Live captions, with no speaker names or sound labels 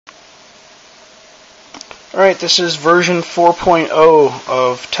Alright, this is version 4.0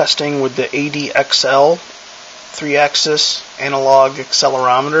 of testing with the ADXL 3-axis analog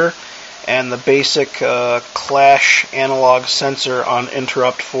accelerometer and the basic clash analog sensor on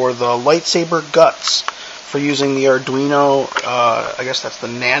interrupt for the Lightsaber guts for using the Arduino, I guess that's the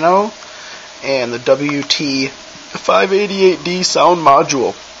Nano, and the WT588d sound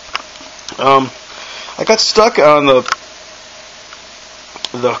module. I got stuck on the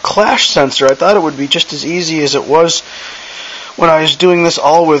clash sensor. I thought it would be just as easy as it was when I was doing this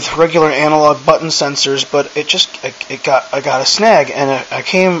all with regular analog button sensors, but I got a snag, and I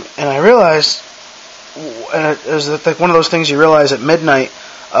came and I realized, and it was like one of those things you realize at midnight,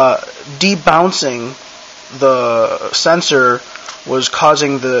 debouncing the sensor was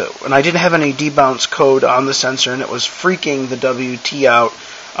causing and I didn't have any debounce code on the sensor, and it was freaking the WT out,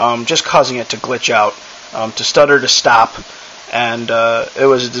 just causing it to glitch out, to stutter, to stop. And it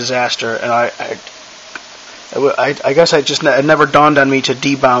was a disaster, and I guess it never dawned on me to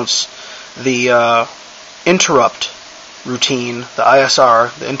debounce the interrupt routine, the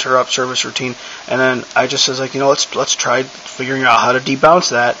ISR, the interrupt service routine, and then I just was like, let's try figuring out how to debounce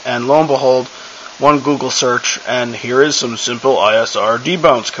that, and lo and behold, one Google search, and here is some simple ISR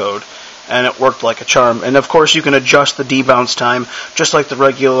debounce code, and it worked like a charm. And of course, you can adjust the debounce time just like the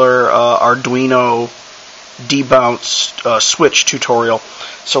regular Arduino debounce switch tutorial.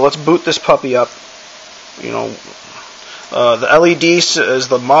 So let's boot this puppy up. The LED is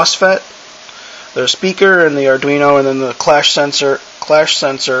the MOSFET, the speaker, and the Arduino, and then the clash sensor,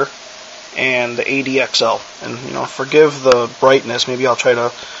 and the ADXL. And forgive the brightness. Maybe I'll try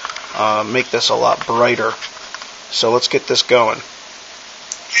to make this a lot brighter. So let's get this going.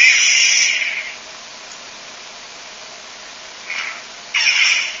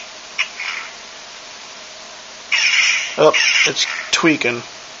 Oh, it's tweaking.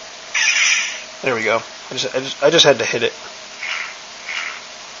 There we go. I just had to hit it.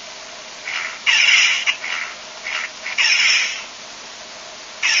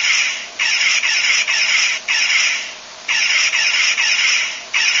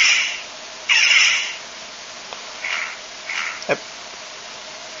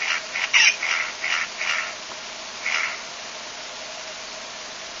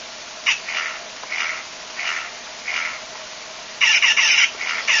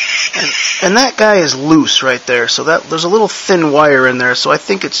 And that guy is loose right there, so there's a little thin wire in there, so I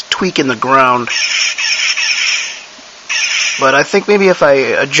think it's tweaking the ground. But I think maybe if I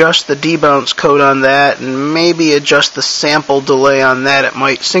adjust the debounce code on that and maybe adjust the sample delay on that, it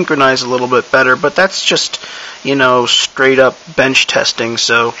might synchronize a little bit better. But that's just, straight up bench testing.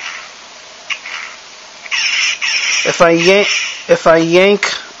 So if I yank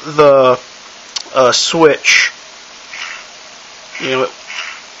the switch,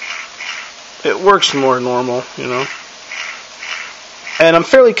 it works more normal, And I'm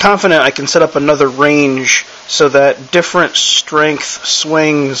fairly confident I can set up another range so that different strength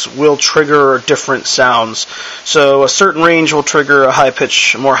swings will trigger different sounds. So a certain range will trigger a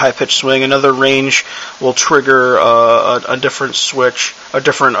more high-pitched swing. Another range will trigger a different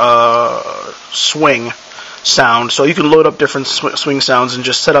swing sound. So you can load up different swing sounds and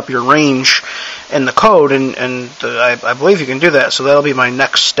just set up your range in the code, and I believe you can do that. So that'll be my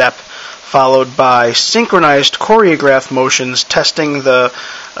next step, followed by synchronized choreographed motions, testing the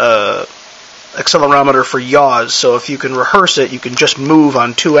accelerometer for yaws. So if you can rehearse it, you can just move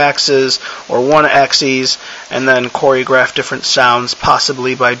on 2 axes or 1 axis and then choreograph different sounds,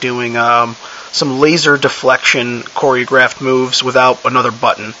 possibly by doing some laser deflection choreographed moves without another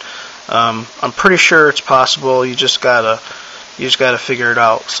button. I'm pretty sure it's possible. You just gotta figure it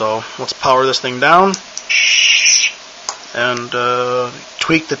out. So let's power this thing down and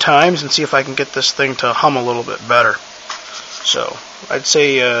tweak the times and see if I can get this thing to hum a little bit better. So I'd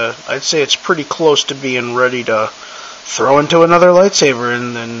say it's pretty close to being ready to throw into another lightsaber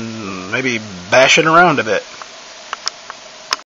and then maybe bash it around a bit.